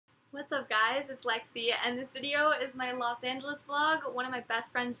What's up guys, it's Lexie, and this video is my Los Angeles vlog. One of my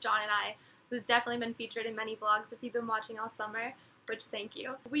best friends, John and I, who's definitely been featured in many vlogs if you've been watching all summer, which thank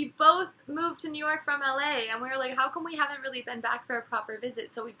you. We both moved to New York from LA, and we were like, how come we haven't really been back for a proper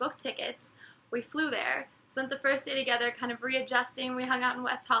visit? So we booked tickets, we flew there, spent the first day together kind of readjusting. We hung out in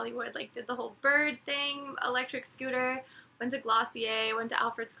West Hollywood, like did the whole bird thing, electric scooter, went to Glossier, went to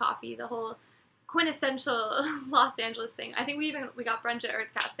Alfred's Coffee, the whole quintessential Los Angeles thing. I think we got brunch at Earth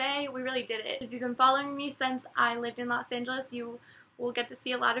Cafe. We really did it. If you've been following me since I lived in Los Angeles, you will get to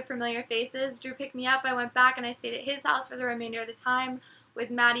see a lot of familiar faces. Drew picked me up. I went back and I stayed at his house for the remainder of the time with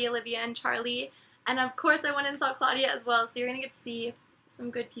Maddie, Olivia, and Charlie. And of course I went and saw Claudia as well, so you're gonna get to see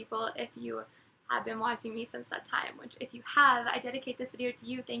some good people if you have been watching me since that time, which if you have, I dedicate this video to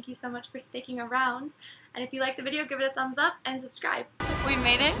you. Thank you so much for sticking around. And if you like the video, give it a thumbs up and subscribe. We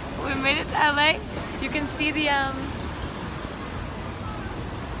made it. We made it to LA. You can see the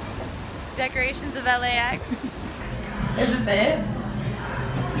decorations of LAX. Is this it?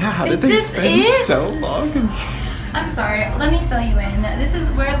 Yeah, how did they spend so long? I'm sorry, let me fill you in. This is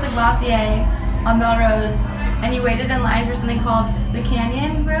we're at the Glossier on Melrose, and you waited in line for something called the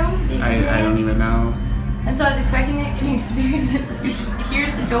Canyon Room. The experience. I don't even know. And so I was expecting an experience.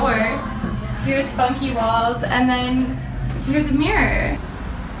 Here's the door, here's funky walls, and then here's a mirror.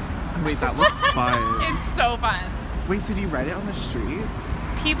 Wait, that looks fun. It's so fun. Wait, so do you write it on the street?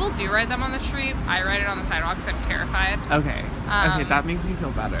 People do write them on the street. I write it on the sidewalk because I'm terrified. Okay. Okay, that makes me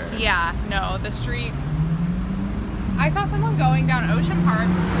feel better. Yeah, no, the street. I saw someone going down Ocean Park.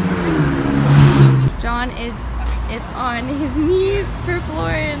 John is on his knees for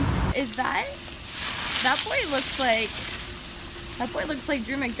Florence. Is that boy looks like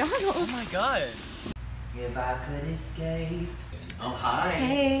Drew McDonald. Oh my god. If I could escape. Oh, hi.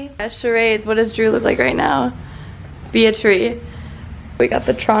 Hey. Charades, what does Drew look like right now? Be a tree. We got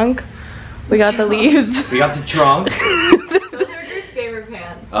the trunk. We got the leaves. We got the trunk. Those are Drew's favorite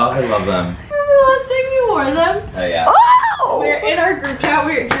pants. Oh, I love them. Remember last time you wore them? Oh, yeah. Oh! We're in our group chat.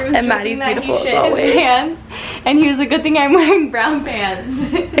 Drew was and Maddie's that beautiful he shit as always. His pants, and he was a good thing I'm wearing brown pants.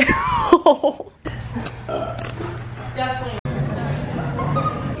 Oh. Definitely.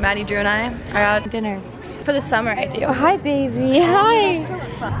 Maddie, Drew, and I are out to dinner. For the summer, I do. Hi, baby. Hi.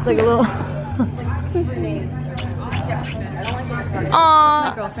 It's like a little.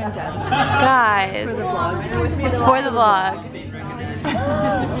 Aww. Girlfriend Deb. Guys. For the vlog. For the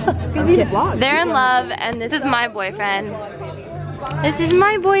vlog. They're in love, and this is my boyfriend. This is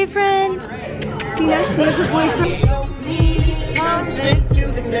my boyfriend. Tina, there's a boyfriend.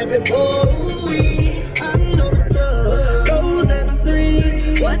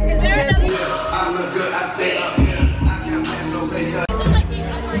 What's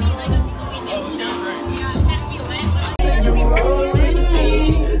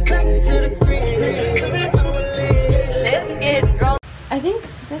I think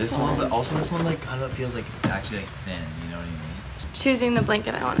this one, but also this one like kind of feels like it's actually like thin, you know what I mean? Choosing the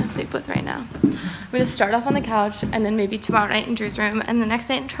blanket I want to sleep with right now. I'm gonna start off on the couch, and then maybe tomorrow night in Drew's room, and the next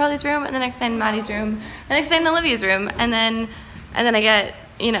night in Charlie's room, and the next night in Maddie's room, and the next night in Olivia's room, and then I get,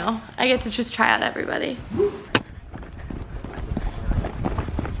 you know, I get to just try out everybody.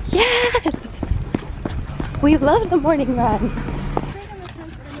 Yes! We love the morning run.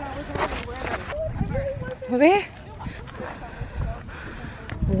 Where?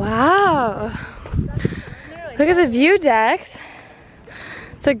 Wow. Look at the view decks.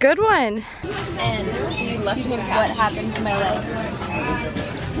 It's a good one. And she left me. What happened to my legs?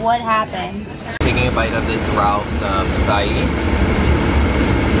 What happened? Taking a bite of this Ralph's acai.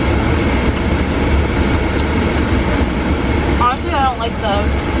 Honestly, I don't like the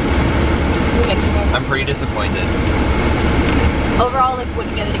mixture. I'm pretty disappointed. Overall, like, would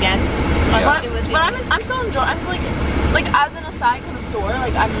you get it again? Yeah. But I'm still enjoying. I'm like as an acai connoisseur,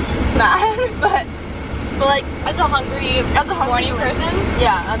 like I'm mad, but like as a hungry morning person,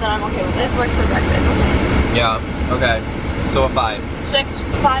 yeah, and then I'm okay with it. This works for breakfast. Yeah. Okay. So a 5. 6.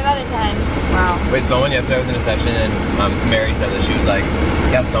 5 out of 10. Wow. Wait, someone yesterday was in a session and Mary said that she was like,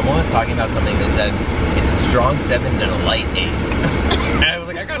 yeah, someone was talking about something. They said it's a strong 7 and a light 8. And I was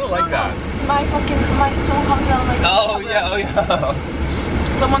like, I kind of like that. Someone commented on my. Oh yeah. Oh yeah.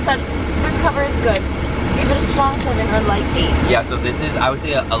 Someone said this cover is good. Give it a strong 7 or a light 8. Yeah, so this is, I would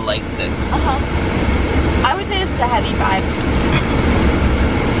say, a light 6. I would say this is a heavy 5.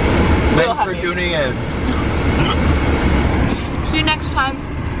 Thanks for tuning in. See you next time.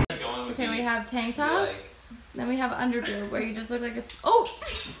 Okay, we have tank top, then we have underboob, where you just look like a. Oh!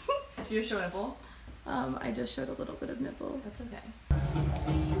 You're showing a bowl. I just showed a little bit of nipple. That's okay.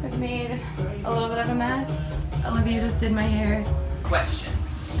 I've made a little bit of a mess. Olivia just did my hair.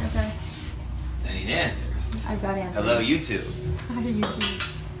 Questions. Okay. I need answers. I've got answers. Hello, YouTube. Hi, YouTube.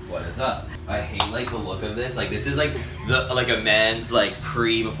 What is up? I hate like the look of this. Like this is like the a man's like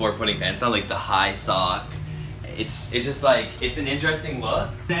before putting pants on, like the high sock. It's just like it's an interesting look.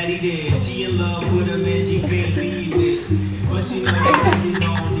 Daddy did. She in love with a man she can't be with. But she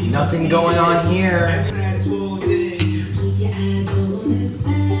Nothing going on here.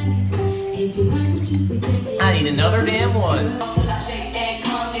 I need another damn one.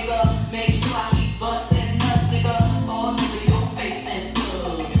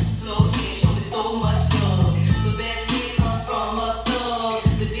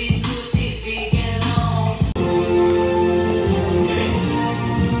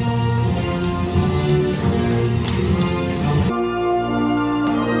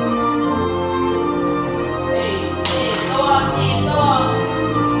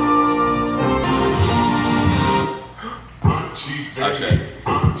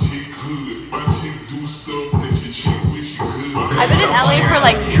 I've been in LA for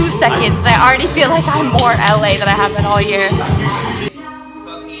like 2 seconds and I already feel like I'm more LA than I have been all year.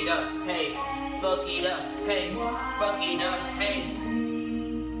 Fuck it up, hey. Fuck it up, hey. Fuck it up, hey.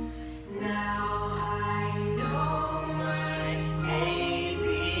 Now I know my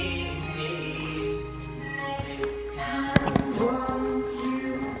ABCs. Next time, won't you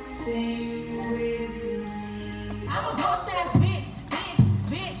sing with me? I'm a boss ass bitch.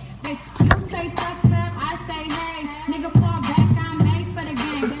 You say fuck up, I say hey. Nigga fall back, I'm made for the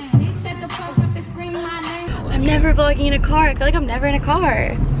game. Bitch, shut the fuck up and scream my name. I'm never vlogging in a car. I feel like I'm never in a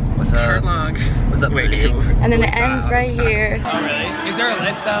car. What's up? What's up, lady? And then it ends right here. Oh really? Is there a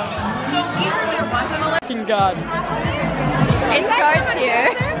list though? So there wasn't a list. Fucking God. It starts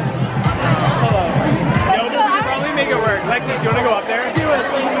here. Hello. Yo, we can probably make it work. Lexie, do you want to go up there? Do it.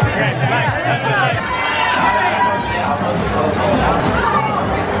 Okay, bye.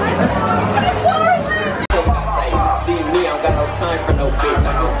 See me, I don't got no time for no bitch. I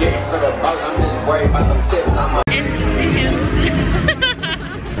go get it for the buck. I'm just worried about them tips.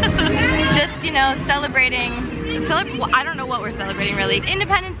 Just, you know, celebrating. Well, I don't know what we're celebrating really.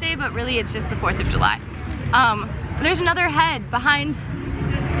 Independence Day, but really it's just the 4th of July. There's another head behind.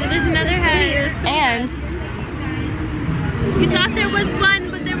 There's another head. And you thought there was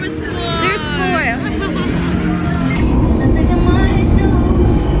one, but there was 4. there's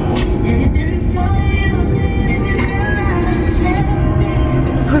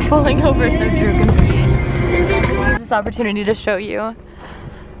 4. We're pulling over so Drew can see. Use this opportunity to show you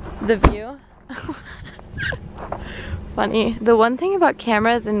the view. Funny. The one thing about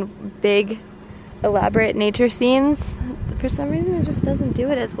cameras and big, elaborate nature scenes, for some reason it just doesn't do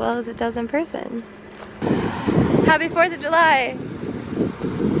it as well as it does in person. Happy 4th of July!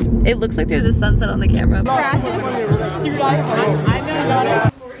 It looks like there's a sunset on the camera. I know.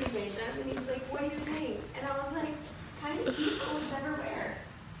 Before he made them, and he was like, "What do you think?" And I was like, "Kind of cute, but would never wear."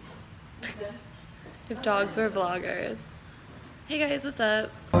 If dogs were vloggers. Hey guys, what's up?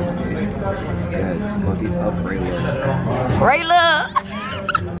 Rayla!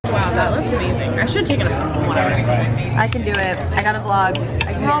 Wow, that looks amazing. I should have taken a one hour. I can do it. I got a vlog.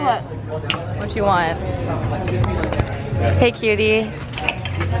 I can call it. What you want? Hey cutie.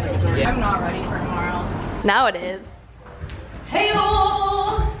 I'm not ready for tomorrow. Now it is. Hey-o!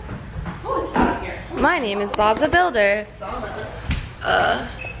 Oh, it's hot here. My name is Bob the Builder.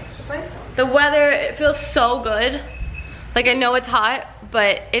 The weather, it feels so good. Like I know it's hot,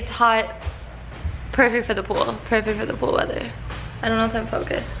 but it's hot. Perfect for the pool. Perfect for the pool weather. I don't know if I'm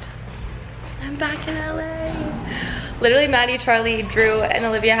focused. I'm back in LA. Literally Maddie, Charlie, Drew, and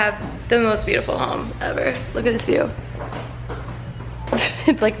Olivia have the most beautiful home ever. Look at this view.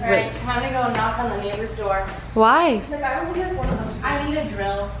 It's like really. Alright, time to go knock on the neighbor's door. Why? He's like, I don't think there's one of them. I need a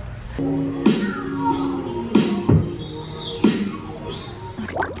drill.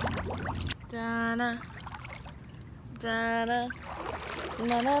 Da-na. Da-na.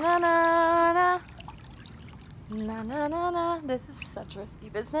 Na-na-na-na-na. Na-na-na-na. This is such risky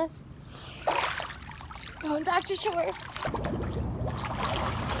business. Going back to shore.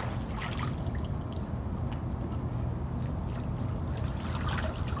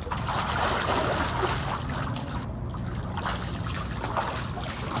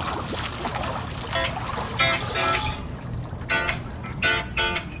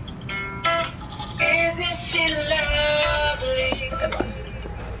 Isn't she lovely?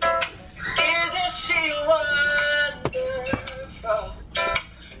 Isn't she wonderful?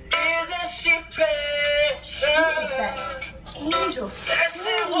 Isn't she precious?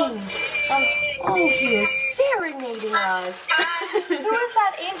 he is serenading us. Who is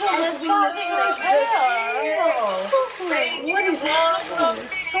that angel massaging my hair? What is happening?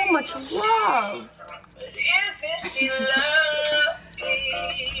 So much love. Isn't she lovely?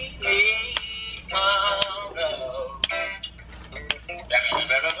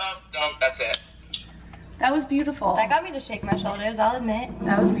 That's it. That was beautiful. That got me to shake my shoulders, I'll admit.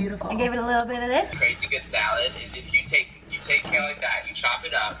 That was beautiful. I gave it a little bit of this. Crazy good salad is if you take kale like that, you chop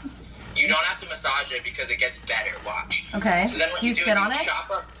it up. You don't have to massage it because it gets better. Watch. Okay. So then what do you do spit is on you it? chop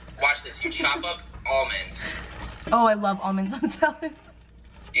up. Watch this. You chop up almonds. Oh, I love almonds on salads.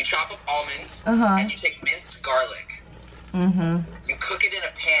 You chop up almonds and you take minced garlic. You cook it in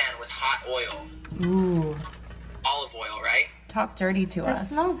a pan with hot oil. Ooh. Olive oil, right? Talk dirty to us. This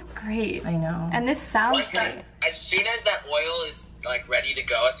smells great. I know. And this sounds great. As soon as that oil is like ready to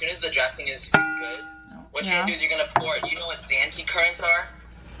go, as soon as the dressing is good, what you're gonna do is you're gonna pour it. You know what Xanthi currants are?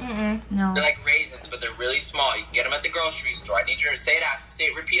 No. They're like raisins, but they're really small. You can get them at the grocery store. I need you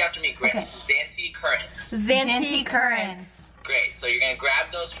to repeat after me, Grace. Xanthi currants. Xanthi currants. Great. So you're gonna grab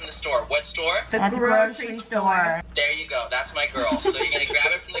those from the store. What store? At the grocery store. There you go. That's my girl. So you're gonna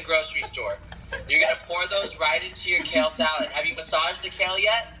grab it from the grocery store. You're gonna pour those right into your kale salad. Have you massaged the kale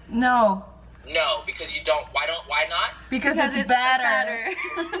yet? No. No, because you don't. Why not? Because it's better.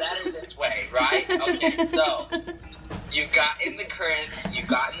 That is its way, right? Okay, so you got in the currants, you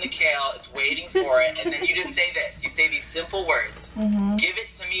got in the kale, it's waiting for it, and then you just say this. You say these simple words. Give it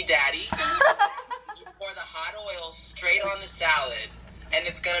to me, Daddy. You pour the hot oil straight on the salad, and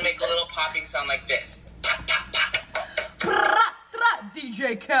it's gonna make a little popping sound like this. Pop, pop, pop.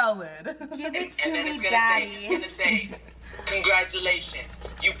 DJ Khaled. Give it to And then me, it's Daddy. gonna say, congratulations,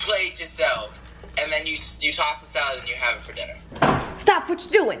 you played yourself. And then you toss the salad and you have it for dinner. Stop what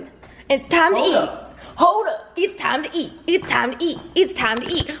you're doing. It's time to eat. Hold up. It's time to eat. It's time to eat. It's time to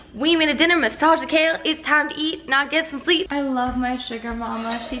eat. We made a dinner, massage the kale. It's time to eat. Now get some sleep. I love my sugar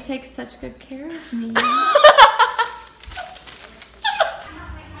mama. She takes such good care of me.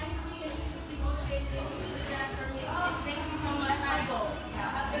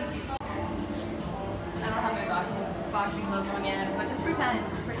 Washing clothes on yet, but just pretend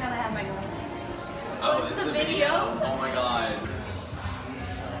I have my gloves. Oh, it's a video? Oh my god.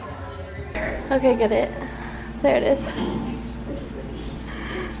 Okay, get it. There it is.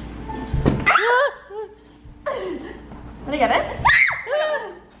 Did I get it?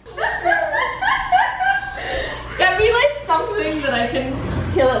 Get me like something that I can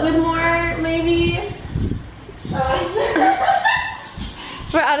kill it with more, maybe.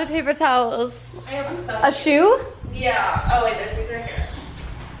 We're out of paper towels. I have some. A shoe? Yeah. Oh wait, there's shoes right here.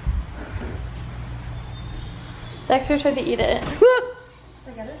 Dexter tried to eat it.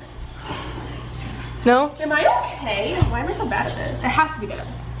 I get it. No? Am I okay? Why am I so bad at this? It has to be good.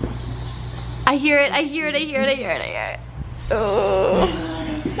 I hear it. Oh.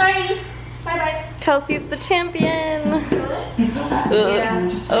 Sorry. Bye-bye. Kelsey's the champion.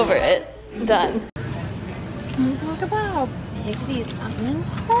 Yeah. Over it. Done. Can we talk about how big these onions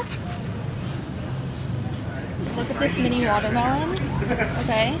are? Look at this mini watermelon.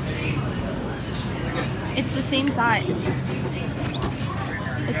 Okay. It's the same size as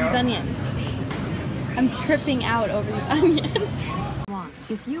these onions. I'm tripping out over these onions.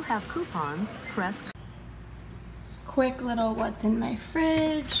 If you have coupons, press. Quick little what's in my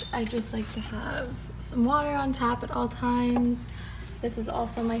fridge. I just like to have some water on tap at all times. This is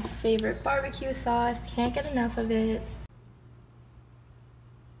also my favorite barbecue sauce. Can't get enough of it.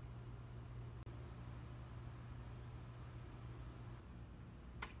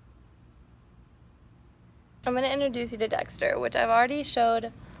 I'm gonna introduce you to Dexter, which I've already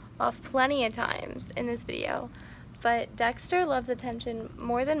showed off plenty of times in this video. But Dexter loves attention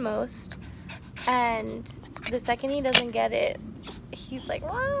more than most, and the second he doesn't get it, he's like,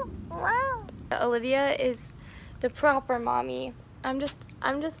 wow, wow. Olivia is the proper mommy. I'm just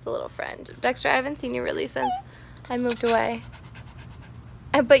the little friend. Dexter, I haven't seen you really since I moved away.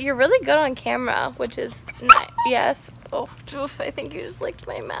 But you're really good on camera, which is nice. Yes. Oh, I think you just licked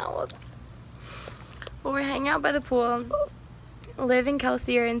my mouth. Well, we're hanging out by the pool. Liv and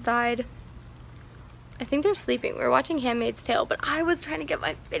Kelsey are inside. I think they're sleeping. We're watching Handmaid's Tale, but I was trying to get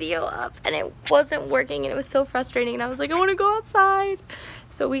my video up and it wasn't working and it was so frustrating, and I was like, I want to go outside.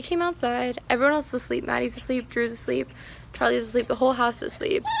 So we came outside. Everyone else is asleep. Maddie's asleep, Drew's asleep, Charlie's asleep, the whole house is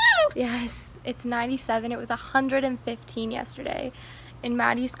asleep. Yes, it's 97. It was 115 yesterday. In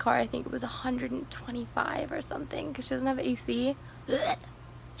Maddie's car, I think it was 125 or something because she doesn't have AC.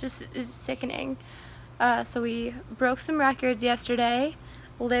 Just is sickening. So we broke some records yesterday,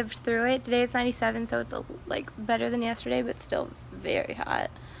 lived through it. Today it's 97, so it's like better than yesterday, but still very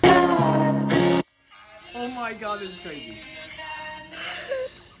hot. Oh my god, this is crazy.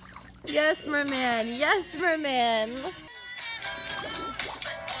 Yes, merman. Yes, merman.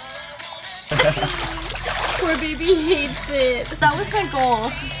 Poor baby hates it. That was my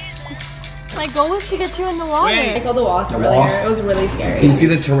goal. My goal was to get you in the water. I called the wasp earlier. It was really scary. You see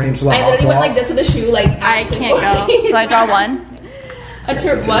the tarantula? I literally went like this with a shoe, like I can't go. So I draw one. A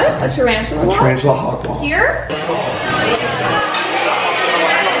what? A tarantula? A tarantula hawk wall. Here?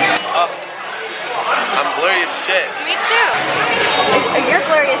 I'm blurry as shit. Me too. You're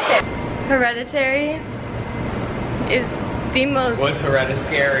blurry as shit. Hereditary is the most. What's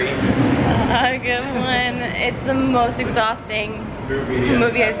hereditary? Good one. It's the most exhausting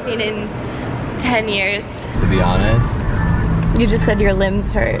movie I've seen in 10 years. To be honest, you just said your limbs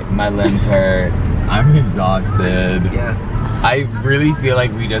hurt. my limbs hurt. I'm exhausted. Yeah. I really feel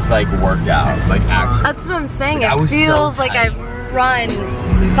like we just like worked out, like actually. That's what I'm saying. I It was so feels like tired. I've run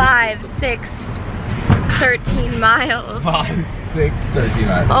 5, 6, 13 miles. 5, 6, 13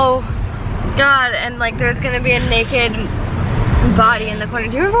 miles. Oh God, and like there's gonna be a naked body in the corner.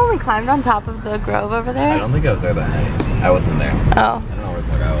 Do you remember when we climbed on top of the grove over there? I don't think I was there that night. I wasn't there. Oh. I don't know where the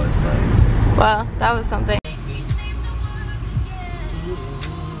fuck I was, but. Well, that was something.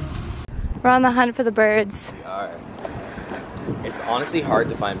 We're on the hunt for the birds. We are. It's honestly hard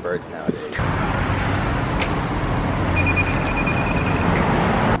to find birds nowadays.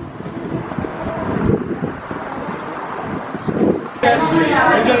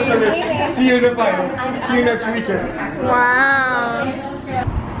 See you in the finals. See you next weekend. Wow.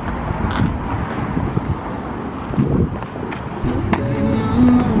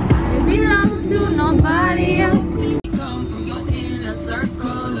 Belong to nobody else.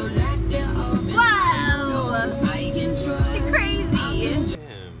 Wow. She crazy.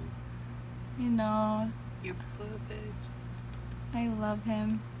 You know. You're perfect. I love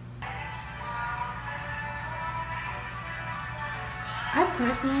him. I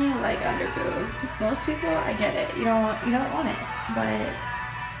personally like underboob. Most people, I get it. You don't want it, but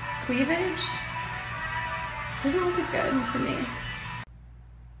cleavage doesn't look as good to me.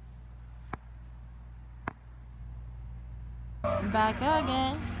 Back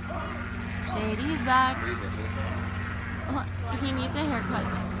again. Shady's back. He needs a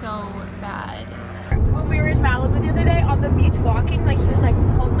haircut so bad. When we were in Malibu the other day on the beach walking, like he was like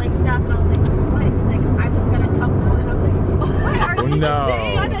holding my stuff and I was like, what? He's like, I'm just gonna tumble. And I was like, what are you No.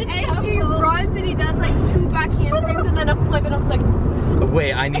 doing? And he runs and he does like 2 back handsprings and then a flip and I was like,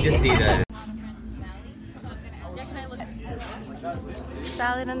 Wait, I need to see that.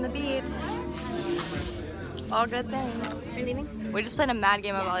 Salad on the beach. All good things. We just played a mad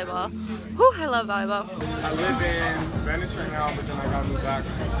game of volleyball. Whew, I love volleyball. I live in Venice right now, but then I gotta move back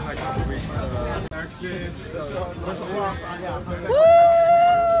in like a couple weeks to Texas.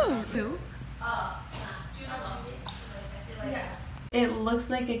 Woo! It looks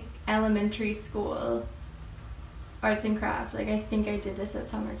like an elementary school arts and craft. Like I think I did this at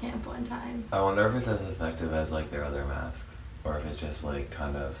summer camp one time. I wonder if it's as effective as like their other masks, or if it's just like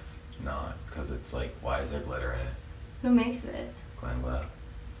kind of not, because it's like, why is there glitter in it? Who makes it? Glam Glow.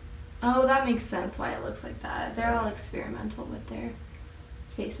 Oh, that makes sense why it looks like that. They're all experimental with their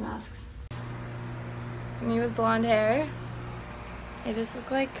face masks. Me with blonde hair. I just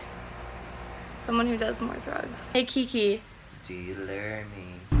look like someone who does more drugs. Hey Kiki. Do you lure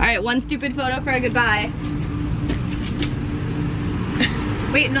me? Alright, one stupid photo for a goodbye.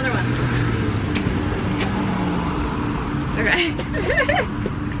 Wait, another one. Okay.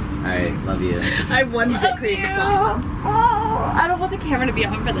 Alright, love you. I have one zip cream. Oh, I don't want the camera to be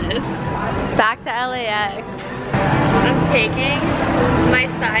on for this. Back to LAX. I'm taking my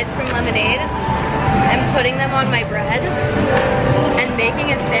sides from lemonade and putting them on my bread and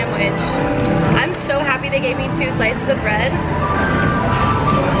making a sandwich. I'm so happy they gave me 2 slices of bread.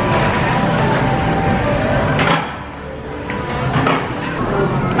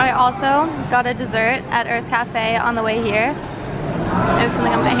 I also got a dessert at Earth Cafe on the way here. There's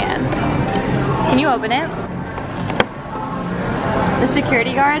something on my hand. Can you open it? The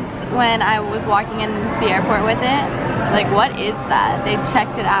security guards, when I was walking in the airport with it, like, what is that? They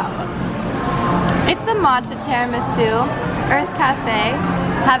checked it out. It's a matcha tiramisu, Earth Cafe.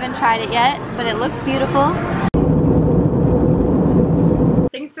 Haven't tried it yet, but it looks beautiful.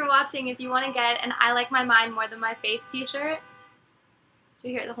 Thanks for watching. If you want to get an I Like My Mind More Than My Face t-shirt, do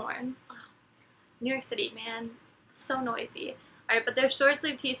you hear the horn? Oh, New York City, man. So noisy. Alright, but they're short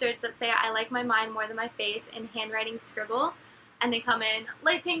sleeve t-shirts that say I like my mind more than my face in handwriting scribble. And they come in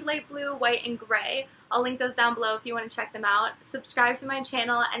light pink, light blue, white, and gray. I'll link those down below if you want to check them out. Subscribe to my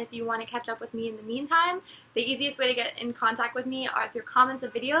channel, and if you want to catch up with me in the meantime, the easiest way to get in contact with me are through comments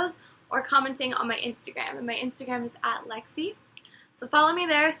of videos or commenting on my Instagram. And my Instagram is @Lexie. So follow me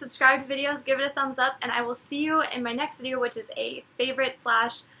there, subscribe to videos, give it a thumbs up, and I will see you in my next video, which is a favorite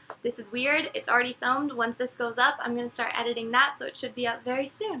 / this is weird. It's already filmed. Once this goes up, I'm going to start editing that, so it should be up very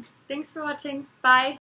soon. Thanks for watching. Bye.